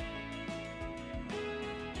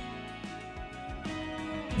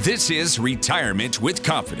 This is Retirement with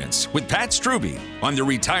Confidence with Pat Strubbe on the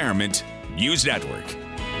Retirement News Network.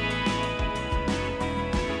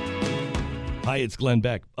 Hi, it's Glenn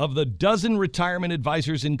Beck. Of the dozen retirement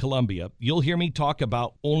advisors in Columbia, you'll hear me talk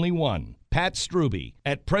about only one, Pat Strubbe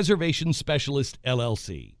at Preservation Specialist,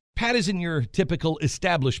 LLC. Pat isn't your typical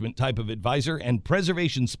establishment type of advisor, and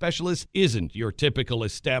Preservation Specialist isn't your typical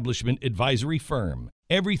establishment advisory firm.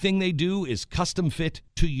 Everything they do is custom fit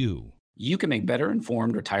to you. You can make better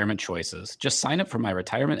informed retirement choices. Just sign up for my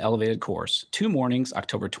Retirement Elevated course, 2 mornings,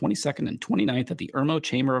 October 22nd and 29th at the Irmo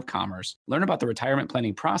Chamber of Commerce. Learn about the retirement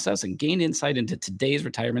planning process and gain insight into today's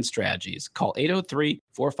retirement strategies. Call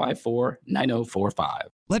 803-454-9045.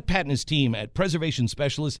 Let Pat and his team at Preservation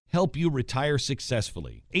Specialist help you retire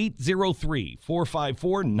successfully.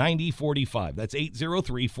 803-454-9045. That's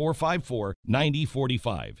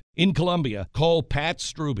 803-454-9045. In Columbia, call Pat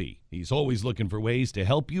Strubbe. He's always looking for ways to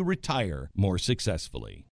help you retire more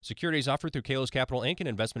successfully. Securities offered through Kalos Capital Inc. and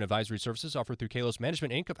investment advisory services offered through Kalos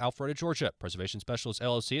Management Inc. of Alpharetta, Georgia. Preservation Specialist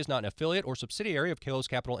LLC is not an affiliate or subsidiary of Kalos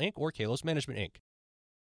Capital Inc. or Kalos Management Inc.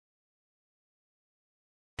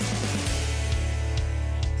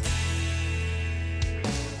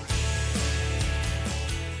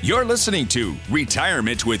 You're listening to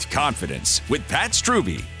Retirement with Confidence with Pat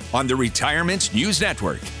Strubbe on the Retirement News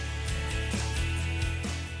Network.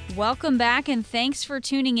 Welcome back, and thanks for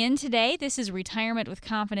tuning in today. This is Retirement with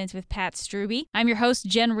Confidence with Pat Strube. I'm your host,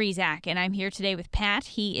 Jen Rezac, and I'm here today with Pat.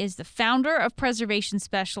 He is the founder of Preservation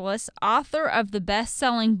Specialists, author of the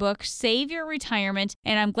best-selling book, Save Your Retirement,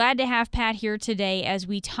 and I'm glad to have Pat here today as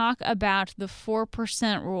we talk about the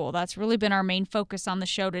 4% rule. That's really been our main focus on the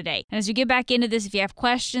show today. And as we get back into this, if you have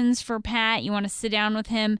questions for Pat, you want to sit down with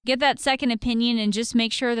him, get that second opinion, and just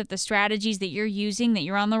make sure that the strategies that you're using, that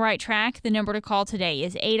you're on the right track, the number to call today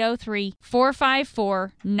is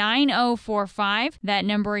 803-454-9045. That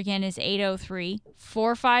number again is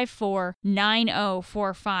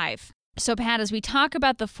 803-454-9045. So, Pat, as we talk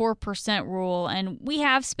about the 4% rule, and we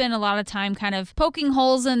have spent a lot of time kind of poking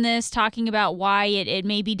holes in this, talking about why it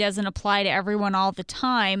maybe doesn't apply to everyone all the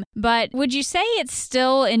time, but would you say it's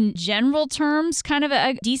still, in general terms, kind of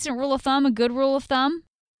a decent rule of thumb, a good rule of thumb?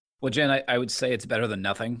 Well, Jen, I would say it's better than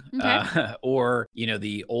nothing. Okay. Or,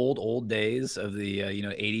 the old days of the,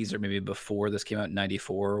 80s or maybe before this came out in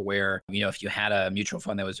 94, where, if you had a mutual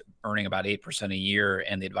fund that was earning about 8% a year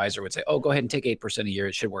and the advisor would say, oh, go ahead and take 8% a year,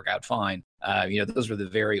 it should work out fine. Those were the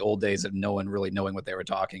very old days of no one really knowing what they were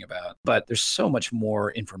talking about. But there's so much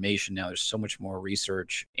more information now. There's so much more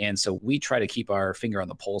research. And so we try to keep our finger on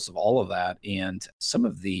the pulse of all of that. And some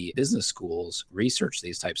of the business schools research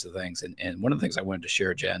these types of things. And one of the things I wanted to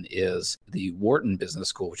share, Jen, is the Wharton Business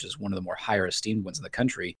School, which is one of the more higher esteemed ones in the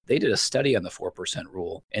country. They did a study on the 4%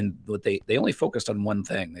 rule. And what they only focused on one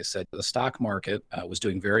thing. They said the stock market was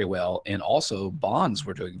doing very well. And also bonds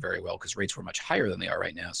were doing very well because rates were much higher than they are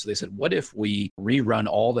right now. So they said, what if we rerun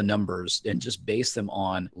all the numbers and just base them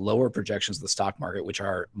on lower projections of the stock market, which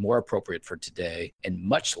are more appropriate for today, and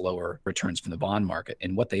much lower returns from the bond market?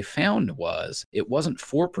 And what they found was it wasn't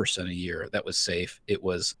 4% a year that was safe. It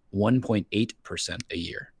was 1.8% a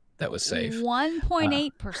year that was safe.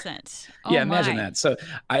 1.8%. Yeah, imagine that. So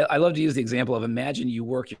I love to use the example of, imagine you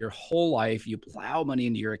work your whole life, you plow money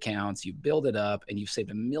into your accounts, you build it up, and you've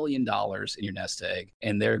saved $1 million in your nest egg.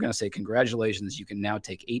 And they're going to say, congratulations, you can now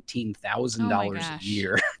take $18,000 a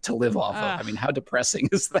year to live off of. I mean, how depressing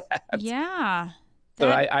is that? Yeah. So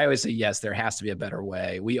I always say, yes, there has to be a better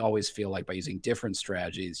way. We always feel like by using different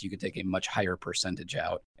strategies, you could take a much higher percentage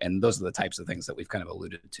out. And those are the types of things that we've kind of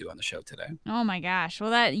alluded to on the show today. Oh my gosh.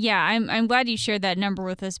 Well, I'm glad you shared that number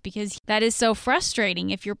with us, because that is so frustrating.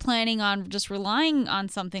 If you're planning on just relying on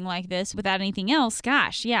something like this without anything else,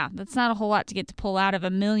 gosh, yeah, that's not a whole lot to get to pull out of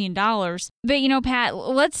 $1 million. But, Pat,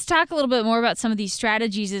 let's talk a little bit more about some of these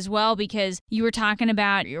strategies as well, because you were talking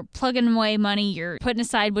about you're plugging away money, you're putting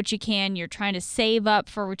aside what you can, you're trying to save up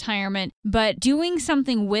for retirement, but doing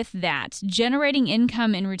something with that, generating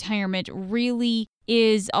income in retirement, really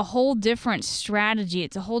is a whole different strategy.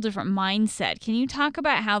 It's a whole different mindset. Can you talk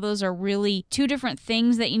about how those are really two different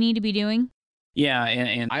things that you need to be doing? Yeah,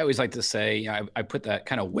 and I always like to say, I put that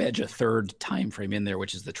kind of wedge a third time frame in there,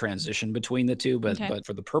 which is the transition between the two. But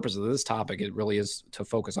for the purpose of this topic, it really is to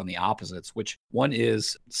focus on the opposites, which one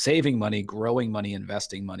is saving money, growing money,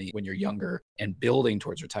 investing money when you're younger, and building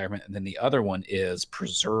towards retirement. And then the other one is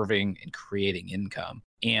preserving and creating income.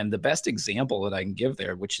 And the best example that I can give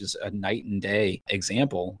there, which is a night and day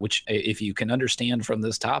example, which if you can understand from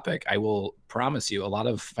this topic, I will promise you a lot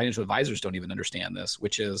of financial advisors don't even understand this,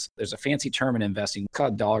 which is there's a fancy term in investing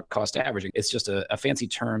called dollar cost averaging. It's just a fancy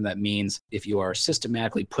term that means if you are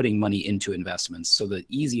systematically putting money into investments. So the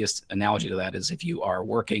easiest analogy to that is if you are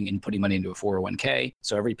working and putting money into a 401k.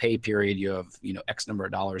 So every pay period, you have, X number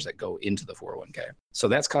of dollars that go into the 401k. So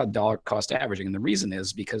that's called dollar cost averaging. And the reason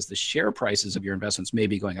is because the share prices of your investments may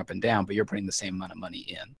be going up and down, but you're putting the same amount of money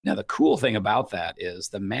in. Now, the cool thing about that is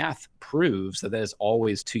the math proves that is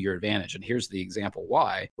always to your advantage. And here's the example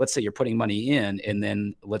why. Let's say you're putting money in, and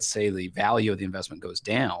then let's say the value of the investment goes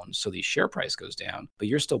down. So the share price goes down, but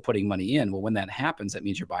you're still putting money in. Well, when that happens, that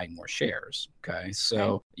means you're buying more shares. Okay.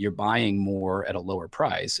 So you're buying more at a lower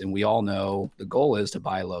price. And we all know the goal is to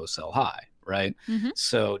buy low, sell high. Right. Mm-hmm.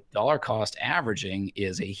 So dollar cost averaging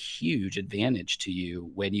is a huge advantage to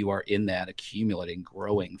you when you are in that accumulating,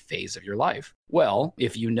 growing phase of your life. Well,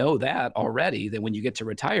 if you know that already, then when you get to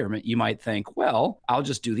retirement, you might think, well, I'll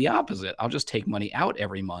just do the opposite. I'll just take money out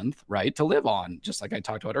every month, right, to live on. Just like I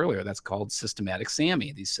talked about earlier, that's called systematic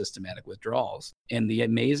SAMI, these systematic withdrawals. And the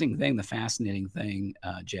amazing thing, the fascinating thing,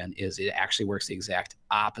 Jen, is it actually works the exact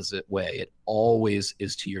opposite way. It always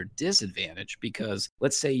is to your disadvantage, because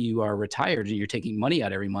let's say you are retired and you're taking money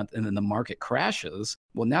out every month and then the market crashes.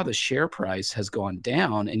 Well, now the share price has gone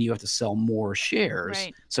down and you have to sell more shares.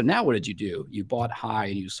 Right. So now what did you do? You bought high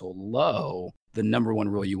and you sold low. the number one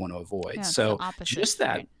rule you want to avoid. Yeah, so just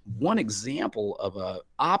that right? one example of a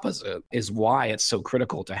opposite is why it's so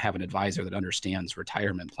critical to have an advisor that understands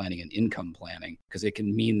retirement planning and income planning, because it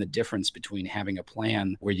can mean the difference between having a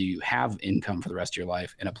plan where you have income for the rest of your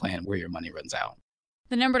life and a plan where your money runs out.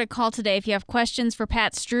 The number to call today if you have questions for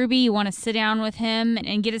Pat Strube, you want to sit down with him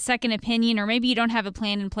and get a second opinion, or maybe you don't have a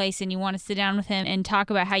plan in place and you want to sit down with him and talk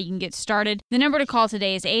about how you can get started. The number to call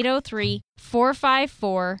today is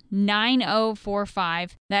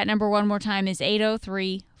 803-454-9045. That number one more time is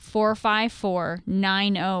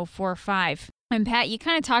 803-454-9045. And Pat, you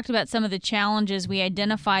kind of talked about some of the challenges. We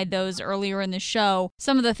identified those earlier in the show.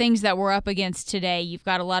 Some of the things that we're up against today. You've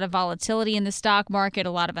got a lot of volatility in the stock market,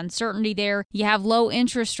 a lot of uncertainty there. You have low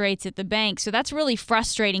interest rates at the bank. So that's really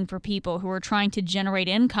frustrating for people who are trying to generate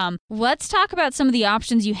income. Let's talk about some of the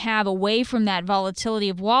options you have away from that volatility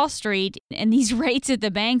of Wall Street and these rates at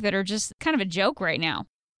the bank that are just kind of a joke right now.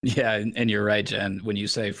 Yeah, and you're right, Jen, when you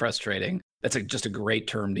say frustrating. That's just a great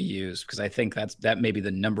term to use, because I think that may be the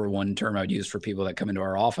number one term I would use for people that come into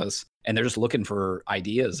our office and they're just looking for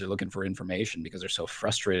ideas. They're looking for information because they're so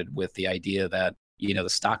frustrated with the idea that, the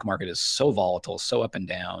stock market is so volatile, so up and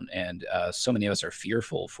down, and so many of us are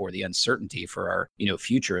fearful for the uncertainty for our,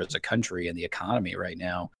 future as a country and the economy right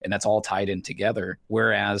now. And that's all tied in together.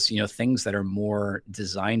 Whereas, things that are more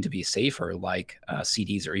designed to be safer, like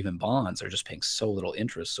CDs or even bonds, are just paying so little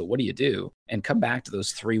interest. So what do you do? And come back to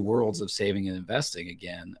those three worlds of saving and investing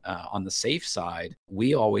again. On the safe side,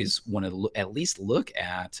 we always want to at least look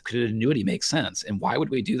at, could an annuity make sense? And why would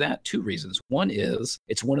we do that? Two reasons. One is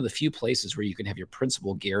it's one of the few places where you can have your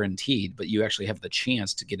principal guaranteed, but you actually have the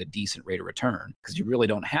chance to get a decent rate of return, because you really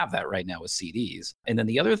don't have that right now with CDs. And then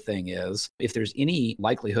the other thing is, if there's any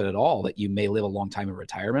likelihood at all that you may live a long time in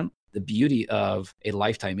retirement, the beauty of a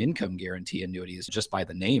lifetime income guarantee annuity is just by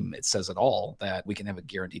the name, it says it all, that we can have a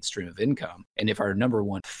guaranteed stream of income. And if our number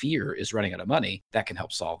one fear is running out of money, that can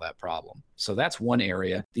help solve that problem. So that's one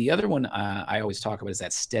area. The other one I always talk about is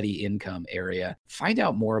that steady income area. Find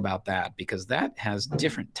out more about that, because that has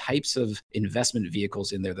different types of investment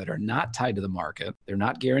vehicles in there that are not tied to the market. They're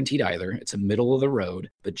not guaranteed either. It's a middle of the road,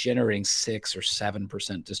 but generating 6 or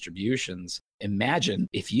 7% distributions. Imagine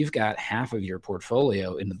if you've got half of your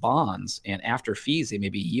portfolio in the bonds, and after fees, they may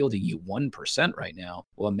be yielding you 1% right now.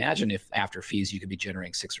 Well, imagine if after fees, you could be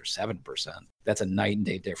generating 6 or 7%. That's a night and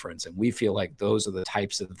day difference. And we feel like those are the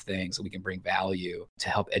types of things that we can bring value to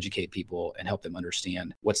help educate people and help them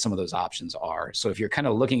understand what some of those options are. So if you're kind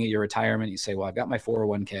of looking at your retirement, you say, well, I've got my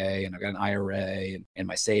 401k and I've got an IRA and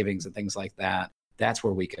my savings and things like that. That's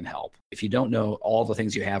where we can help. If you don't know all the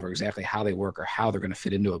things you have or exactly how they work or how they're going to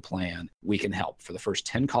fit into a plan, we can help. For the first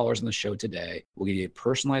 10 callers on the show today, we'll give you a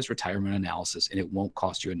personalized retirement analysis, and it won't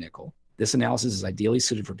cost you a nickel. This analysis is ideally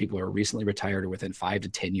suited for people who are recently retired or within 5 to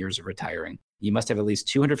 10 years of retiring. You must have at least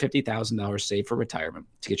 $250,000 saved for retirement.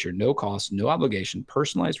 To get your no cost, no obligation,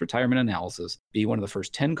 personalized retirement analysis, be one of the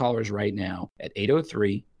first 10 callers right now at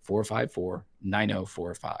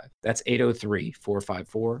 803-454-9045. That's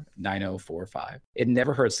 803-454-9045. It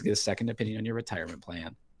never hurts to get a second opinion on your retirement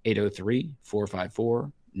plan.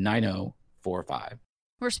 803-454-9045.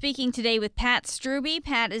 We're speaking today with Pat Strube.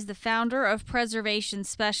 Pat is the founder of Preservation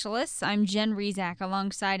Specialists. I'm Jen Rezac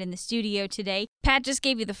alongside in the studio today. Pat just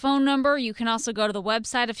gave you the phone number. You can also go to the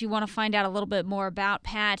website if you want to find out a little bit more about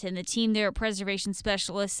Pat and the team there at Preservation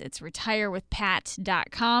Specialists. It's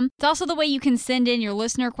retirewithpat.com. It's also the way you can send in your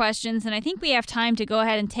listener questions, and I think we have time to go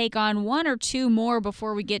ahead and take on one or two more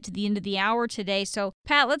before we get to the end of the hour today. So,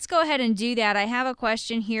 Pat, let's go ahead and do that. I have a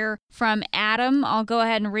question here from Adam. I'll go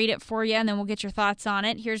ahead and read it for you, and then we'll get your thoughts on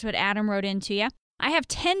it. Here's what Adam wrote into you. I have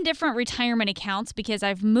 10 different retirement accounts because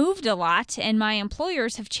I've moved a lot and my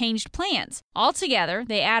employers have changed plans. Altogether,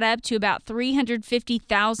 they add up to about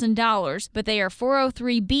 $350,000, but they are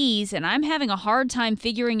 403Bs, and I'm having a hard time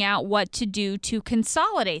figuring out what to do to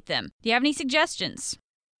consolidate them. Do you have any suggestions?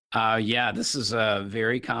 Yeah, this is a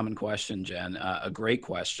very common question, Jen. A great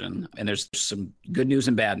question. And there's some good news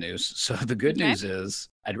and bad news. So the good news is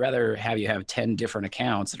I'd rather have you have 10 different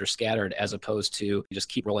accounts that are scattered as opposed to just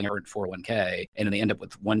keep rolling over in 401k and then they end up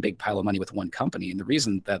with one big pile of money with one company. And the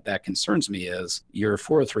reason that concerns me is your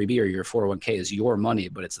 403B or your 401k is your money,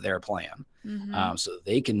 but it's their plan. Mm-hmm. So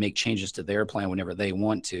they can make changes to their plan whenever they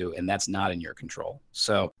want to, and that's not in your control.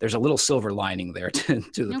 So there's a little silver lining there to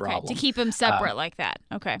the problem. To keep them separate like that.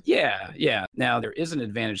 Okay. Yeah. Now, there is an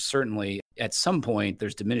advantage, certainly, at some point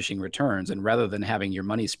there's diminishing returns, and rather than having your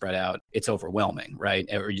money spread out, it's overwhelming, right?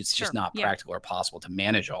 Or it's just not practical or possible to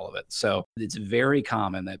manage all of it. So it's very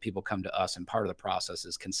common that people come to us, and part of the process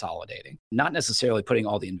is consolidating, not necessarily putting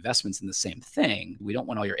all the investments in the same thing. We don't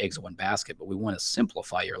want all your eggs in one basket, but we want to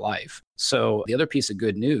simplify your life. So the other piece of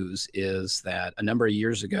good news is that a number of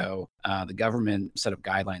years ago, the government set up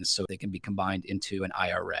guidelines so they can be combined into an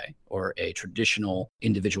IRA or a traditional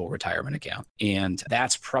individual retirement account. And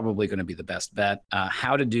that's probably going to be the best bet.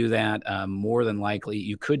 How to do that? More than likely,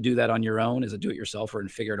 you could do that on your own as a do-it-yourselfer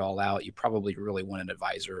and figure it all out. You probably really want an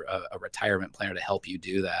advisor, a retirement planner to help you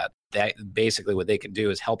do that. That basically what they can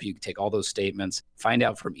do is help you take all those statements, find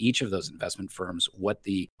out from each of those investment firms what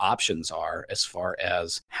the options are as far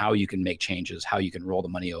as how you can make changes, how you can roll the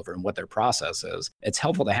money over, and what their process is. It's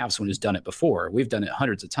helpful to have someone who's done it before. We've done it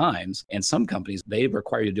hundreds of times, and some companies, they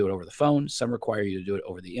require you to do it over the phone. Some require you to do it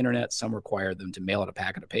over the internet. Some require them to mail out a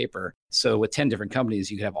packet of paper. So with 10 different companies,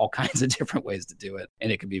 you could have all kinds of different ways to do it, and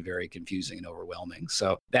it can be very confusing and overwhelming.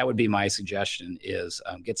 So that would be my suggestion is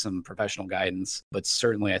get some professional guidance, but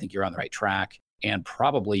certainly I think you're on the right track. And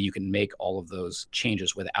probably you can make all of those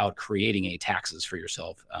changes without creating any taxes for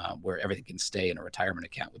yourself, where everything can stay in a retirement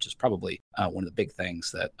account, which is probably one of the big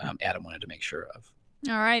things that Adam wanted to make sure of.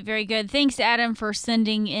 All right, very good. Thanks, Adam, for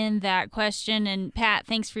sending in that question. And Pat,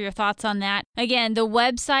 thanks for your thoughts on that. Again, the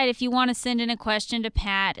website, if you want to send in a question to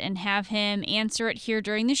Pat and have him answer it here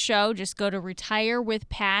during the show, just go to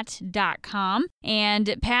retirewithpat.com.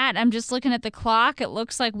 And Pat, I'm just looking at the clock. It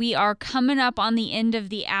looks like we are coming up on the end of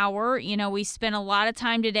the hour. You know, we spent a lot of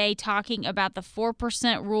time today talking about the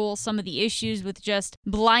 4% rule, some of the issues with just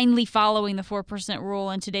blindly following the 4% rule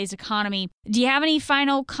in today's economy. Do you have any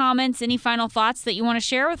final comments, any final thoughts that you want to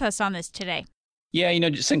share with us on this today? Yeah,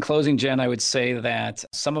 just in closing, Jen, I would say that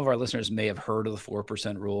some of our listeners may have heard of the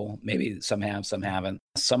 4% rule. Maybe some have, some haven't.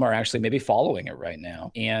 Some are actually maybe following it right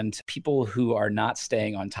now. And people who are not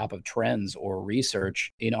staying on top of trends or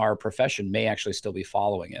research in our profession may actually still be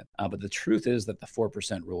following it. But the truth is that the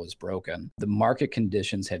 4% rule is broken. The market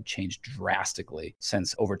conditions have changed drastically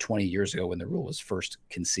since over 20 years ago when the rule was first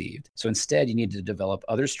conceived. So instead, you need to develop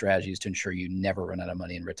other strategies to ensure you never run out of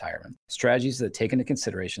money in retirement. Strategies that take into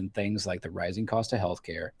consideration things like the rising cost of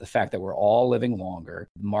healthcare, the fact that we're all living longer,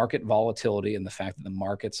 market volatility, and the fact that the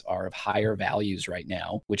markets are of higher values right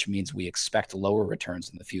now, which means we expect lower returns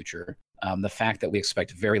in the future. The fact that we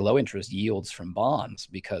expect very low interest yields from bonds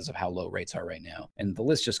because of how low rates are right now. And the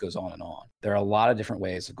list just goes on and on. There are a lot of different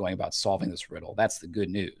ways of going about solving this riddle. That's the good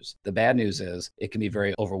news. The bad news is it can be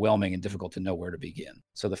very overwhelming and difficult to know where to begin.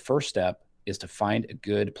 So the first step is to find a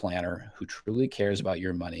good planner who truly cares about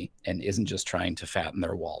your money and isn't just trying to fatten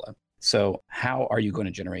their wallet. So how are you going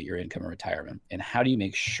to generate your income in retirement? And how do you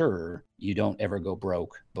make sure you don't ever go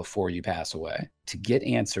broke before you pass away? To get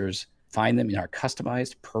answers, find them in our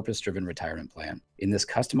customized, purpose-driven retirement plan. In this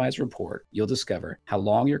customized report, you'll discover how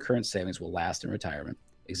long your current savings will last in retirement,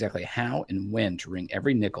 exactly how and when to wring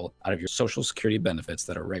every nickel out of your Social Security benefits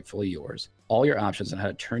that are rightfully yours, all your options on how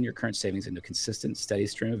to turn your current savings into a consistent, steady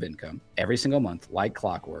stream of income every single month like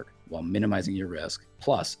clockwork, while minimizing your risk,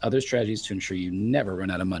 plus other strategies to ensure you never run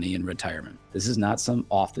out of money in retirement. This is not some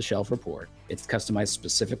off-the-shelf report. It's customized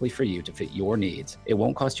specifically for you to fit your needs. It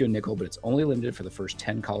won't cost you a nickel, but it's only limited for the first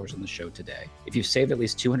 10 callers on the show today. If you've saved at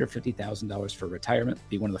least $250,000 for retirement,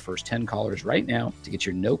 be one of the first 10 callers right now to get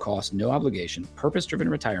your no-cost, no-obligation, purpose-driven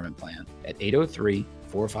retirement plan at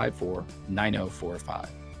 803-454-9045.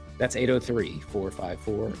 That's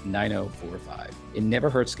 803-454-9045. It never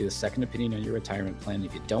hurts to get a second opinion on your retirement plan.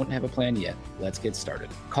 If you don't have a plan yet, let's get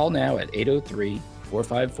started. Call now at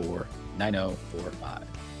 803-454-9045.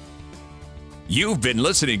 You've been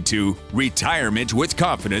listening to Retirement with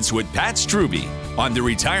Confidence with Pat Strubbe on the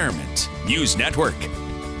Retirement News Network.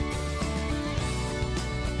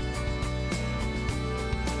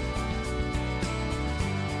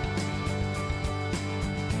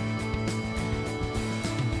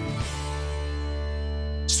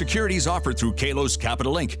 Securities offered through Kalos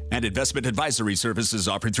Capital Inc. and investment advisory services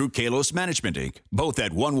offered through Kalos Management Inc. Both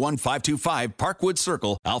at 11525 Parkwood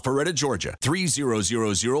Circle, Alpharetta, Georgia,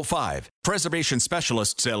 30005. Preservation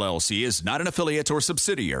Specialists LLC is not an affiliate or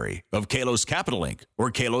subsidiary of Kalos Capital Inc. or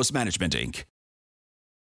Kalos Management Inc.